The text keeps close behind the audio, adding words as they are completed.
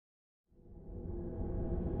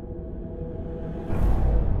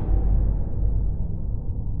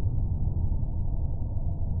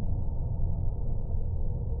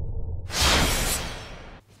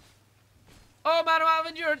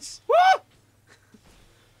endurance. Woo!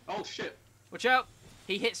 Oh shit. Watch out.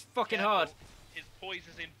 He hits fucking hard. His poise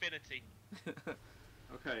is infinity.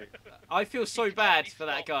 Okay. I feel so bad for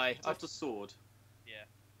that guy. It's off the sword. Yeah,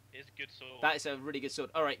 it's a good sword. That is a really good sword.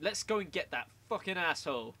 All right, let's go and get that fucking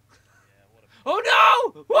asshole. Yeah, what a...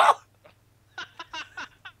 Oh no! Whoa!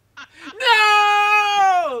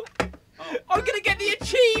 No! Oh. I'm gonna get the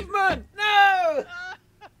achievement! No!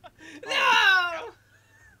 No!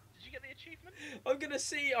 Did you get the achievement? I'm gonna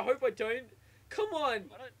see. I hope I don't. Come on.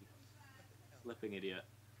 I don't... Flipping idiot.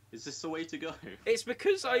 Is this the way to go? It's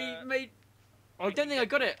because I made. I don't think I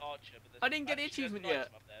got it. Archer, I didn't get the achievement yet.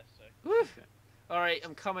 Up there, so... Woo. Okay. All right,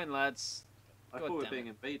 I'm coming, lads. I God thought we were damn being it.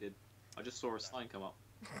 invaded. I just saw a sign come up.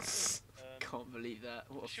 Can't believe that.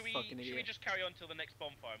 What a fucking idiot. Should we just carry on till the next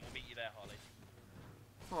bonfire and we'll meet you there, Harley?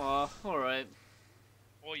 Aw, alright.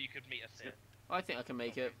 Or you could meet us here. I think I can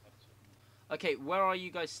make it. Okay, where are you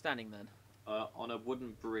guys standing then? On a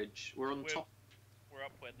wooden bridge. We're on top. We're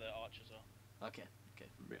up where the archers are. Okay, okay.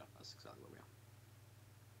 Yeah, that's exactly where we are.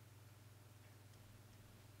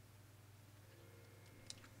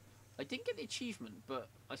 I didn't get the achievement, but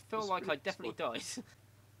I feel It's like I really definitely died.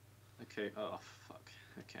 Okay, oh fuck.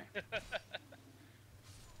 Okay.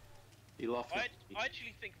 You laughed at me. I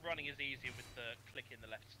actually think running is easier with the click in the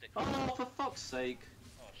left stick. Oh, for fuck's sake.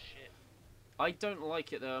 Oh shit. I don't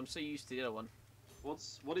like it though, I'm so used to the other one.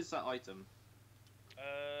 What is that item?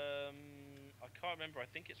 I can't remember. I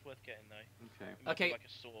think it's worth getting though. Okay. It might be Okay. like a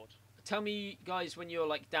sword. Tell me guys when you're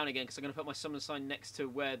like down again, because I'm going to put my summon sign next to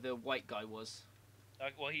where the white guy was.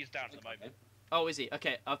 Well, he's down at the moment. Oh, is he?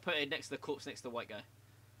 Okay, I've put it next to the corpse next to the white guy.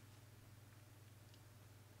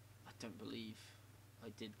 I don't believe I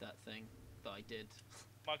did that thing that I did.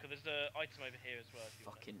 Michael, there's an item over here as well. If you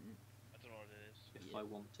Fucking... Want it. I don't know what it is. If I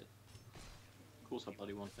want it. Of course I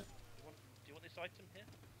bloody want it. Do you want this item here?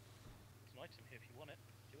 There's an item here if you want it.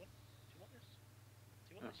 Do you want this?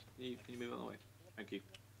 Do you want this? Can you move out of the way? Thank you.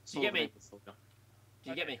 Did you get me? Soldier. Did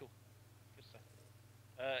you get me? Cool. Good stuff.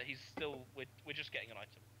 He's still... We're just getting an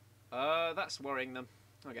item. That's worrying them.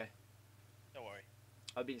 Okay. Don't worry.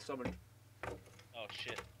 I've been summoned Oh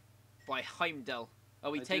shit. by Heimdall.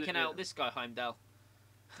 Are we I did taking it, out yeah. this guy, Heimdall?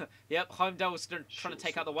 Yep, Heimdall was trying to Short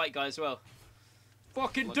take out the sword. white guy as well.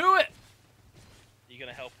 Fucking What? do it! Are you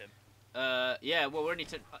gonna help him? Yeah, well, we need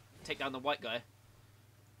to take down the white guy.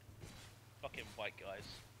 Fucking white guys.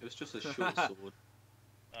 It was just a short sword.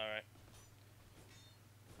 Alright.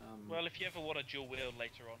 Well, if you ever want a dual wield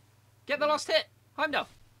later on. Get the last hit! Heimdall!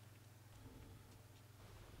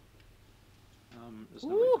 There's no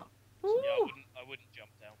Ooh. way back. Ooh. Yeah, I wouldn't jump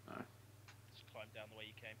down. No. Just climb down the way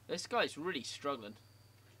you came. This guy's really struggling.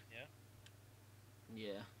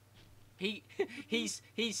 Yeah? Yeah. He's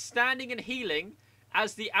standing and healing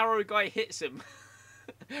as the arrow guy hits him.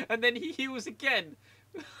 And then he heals again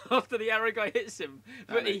after the arrow guy hits him.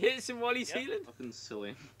 But he hits him while he's Yep. healing? Fucking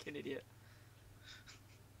silly. Fucking idiot.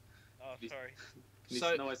 Oh, sorry.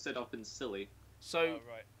 So- No, I said up and silly. So,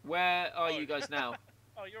 Oh, right. where are you guys now?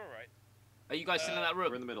 Oh, you're alright. Are you guys still in that We're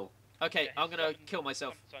in room? the middle. Okay, Yeah, I'm gonna summon- kill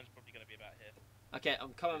myself. Sign's probably gonna be about here. Okay,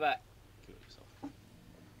 I'm coming back. Kill yourself.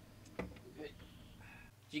 Did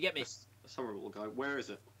you get me? This horrible guy. Where is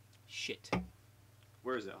it? Shit.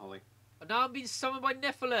 Where is it, Holly? Now I'm being summoned by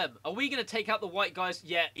Nephilim. Are we gonna take out the white guys?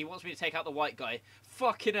 Yeah, he wants me to take out the white guy.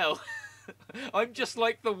 Fucking hell. I'm just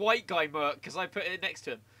like the white guy merc because I put it next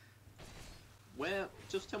to him. Where?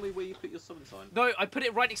 Just tell me where you put your summon sign. No, I put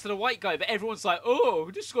it right next to the white guy, but everyone's like, oh,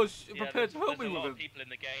 this guy's Yeah, prepared to help me there's a lot with of him. people in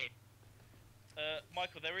the game.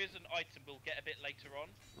 Michael, there is an item we'll get a bit later on,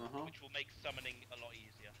 Uh-huh. which will make summoning a lot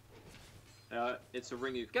easier. It's a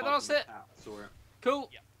ring you Get can the buy last from hit. cats or... Cool.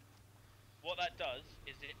 Yeah. What that does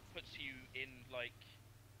is it puts you in, like,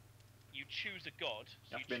 you choose a god,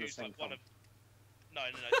 so You have you to be in the choose, same like, one of... coven. No,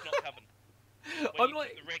 it's not coven. When I'm you like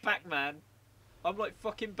put the ring on- Batman. I'm like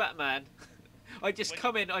fucking Batman. I just When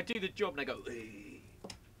come in, I do the job, and I go,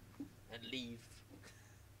 and leave.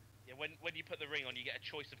 Yeah, when you put the ring on, you get a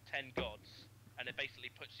choice of 10 gods, and it basically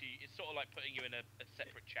puts you... It's sort of like putting you in a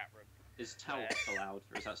separate chat room. Is Talc allowed,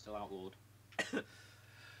 or is that still outlawed?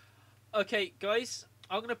 Okay, guys,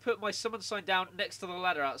 I'm gonna put my summon sign down next to the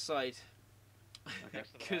ladder outside. Okay. Next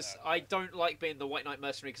to the Because ladder I don't like being the White Knight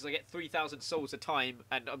Mercenary because I get 3,000 souls a time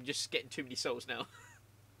and I'm just getting too many souls now.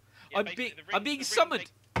 Yeah, basically, the ring- I'm being the ring summoned!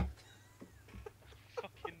 makes-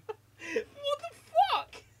 Fucking... What the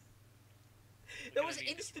fuck? We're That gonna was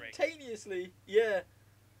need this ring. instantaneously. Yeah.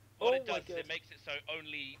 What Oh it my does is God. it makes it so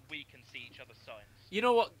only we can see each other's signs. You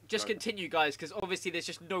know what? Just Sorry. continue, guys, because obviously there's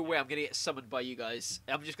just no way I'm gonna get summoned by you guys.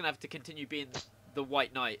 I'm just gonna have to continue being the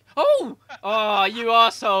White Knight. Oh! Oh, you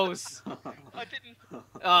assholes! I didn't...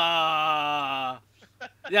 Ah!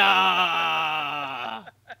 Yeah.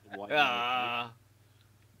 White Yeah.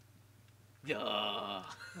 Yeah. Oh,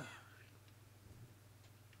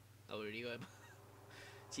 where did he go?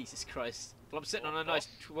 Jesus Christ. Well, I'm sitting on a nice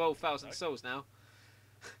 12,000 souls now.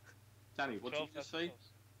 Danny, what did you just say?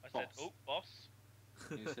 I said, Boss. oh, boss.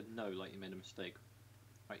 You said no, like you made a mistake.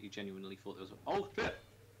 Right, you genuinely thought there was. Oh shit!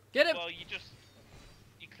 Get him! Well, you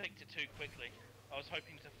clicked it too quickly. I was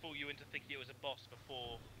hoping to fool you into thinking it was a boss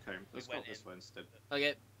before. Okay, let's go went this in. way instead.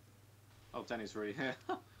 Okay. Oh, Danny's already here.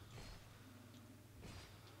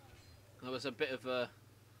 That was a bit of a...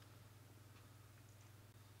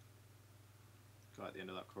 Guy at the end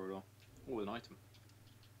of that corridor. Oh, an item.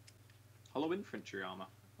 Hollow infantry armor.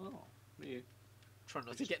 Oh, me. Trying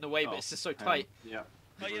not to get in the way, but it's just so hang on. tight. Yeah.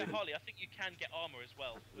 Oh yeah, Harley, I think you can get armor as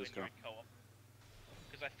well when Let's you're go. in co-op.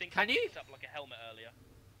 Because I think Can I you? picked up like a helmet earlier.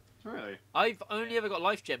 Really? I've only ever got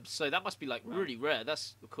life gems, so that must be like really rare.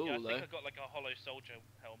 That's cool, Yeah, I though. think I got like a hollow soldier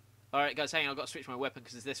helm. Alright, guys, hang on. I've got to switch my weapon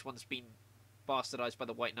because this one's been bastardized by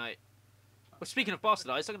the White Knight. Well, speaking of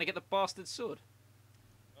bastardized, I'm going to get the bastard sword.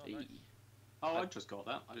 Oh, nice. Oh, I just got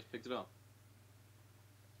that. I just picked it up.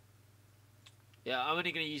 Yeah, I'm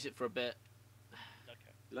only going to use it for a bit. Okay.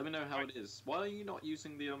 Let me know how it is. Why are you not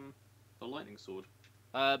using the lightning sword?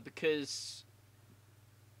 Because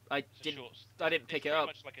I It's a didn't short- pick it's it pretty up.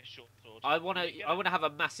 much like a short sword. I want You can to. get I it. want to have a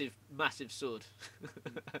massive sword.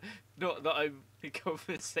 Not that I'm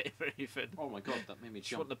compensating for anything. Oh my god, that made me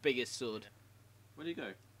Just want jump. the biggest sword. Where'd he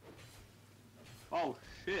go? Oh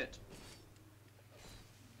shit!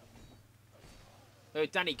 Oh,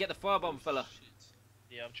 Danny, get the firebomb, fella. Shit.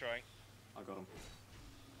 Yeah, I'm trying. I got him.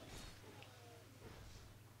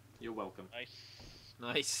 You're welcome. Nice.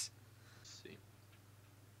 Nice. Let's see.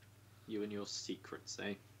 You and your secrets,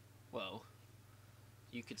 eh? Well,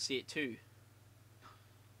 you could see it too.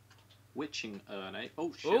 Witching urn, eh?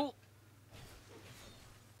 Oh shit! Oh!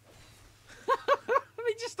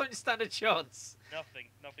 They just don't stand a chance.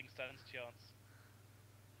 Nothing stands a chance.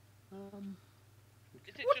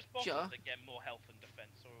 Is it What just bosses ja- that get more health and defense,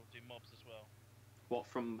 or do mobs as well? What,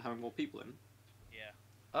 from having more people in? Yeah.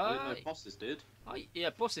 I didn't know bosses did. Yeah,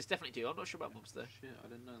 bosses definitely do. I'm not sure about mobs though. Shit, I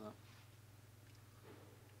didn't know that.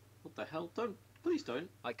 What the hell? Don't. Please don't.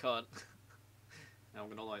 I can't. Now I'm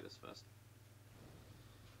gonna light this first.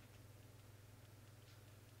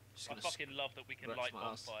 Just I gonna fucking love that we can scratch light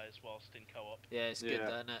my ass. bonfires whilst in co-op. Yeah, it's good, Yeah.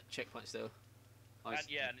 isn't it? Checkpoint still. I And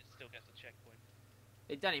yeah, and it still gets a checkpoint.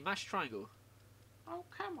 Hey, Danny, mash triangle. Oh,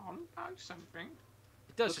 come on, do something.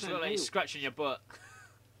 It does Look just at look like you. you're scratching your butt.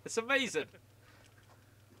 It's amazing.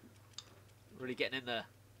 Really getting in there.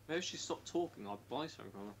 Maybe if she stopped talking, I'd buy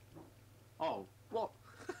something from her. Oh, what?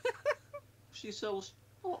 She sells.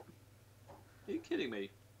 What? Are you kidding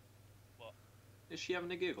me? What? Is she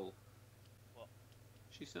having a giggle? What?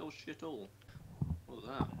 She sells shit all. What's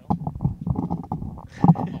What that? the hell?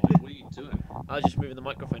 Oh, what are you doing? I was just moving the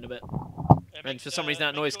microphone a bit. And for some reason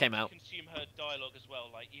that make noise sure came to out. Consume her dialogue as well,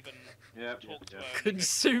 like even Yep, talk to yep. her.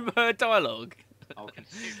 Consume her dialogue. I'll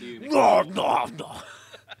consume. No, no, no.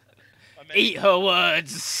 I meant- Eat her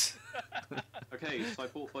words. Okay, so I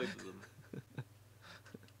bought both of them.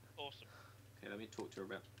 Awesome. Okay, let me talk to her a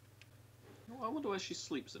bit. Oh, I wonder where she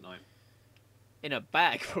sleeps at night. In a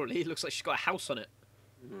bag, probably. Looks like she's got a house on it.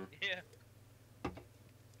 Yeah. Oh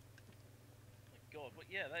my god, but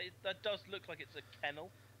yeah, that does look like it's a kennel.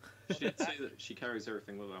 She did say that she carries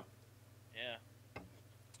everything with her. Yeah.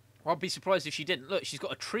 I'd be surprised if she didn't. Look, she's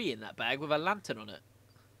got a tree in that bag with a lantern on it.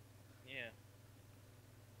 Yeah.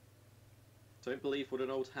 Don't believe what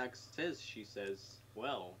an old hag says, she says.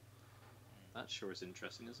 Well, that sure is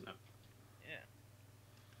interesting, isn't it? Yeah.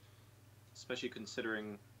 Especially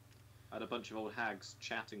considering I had a bunch of old hags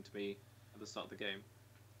chatting to me at the start of the game.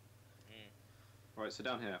 Right, so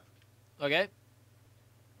down here. Okay.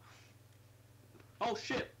 Oh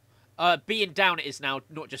shit! B and down it is now,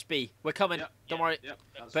 not just B. We're coming. Yep, Don't yep, worry. Yep,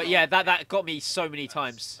 that's But right. yeah, that got me so many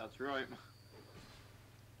times. That's right.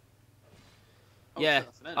 Oh, Yeah, so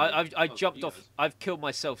that's an enemy. I Oh, jumped you off. guys. I've killed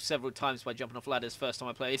myself several times by jumping off ladders. First time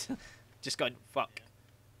I played, just going fuck. Yeah.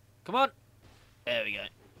 Come on. There we go.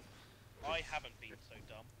 I haven't been so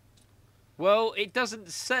dumb. Well, it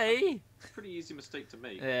doesn't say. Pretty easy mistake to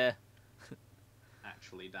make, Yeah.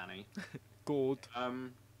 actually, Danny. Good.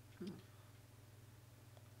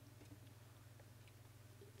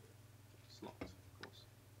 It's locked, of course.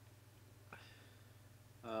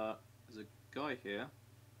 There's a guy here.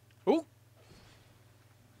 Oh.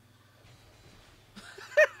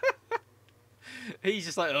 He's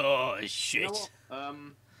just like, oh shit. You know what?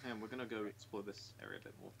 And we're gonna go explore this area a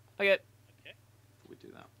bit more Okay. Okay. before we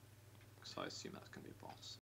do that. Because I assume that's gonna be a boss.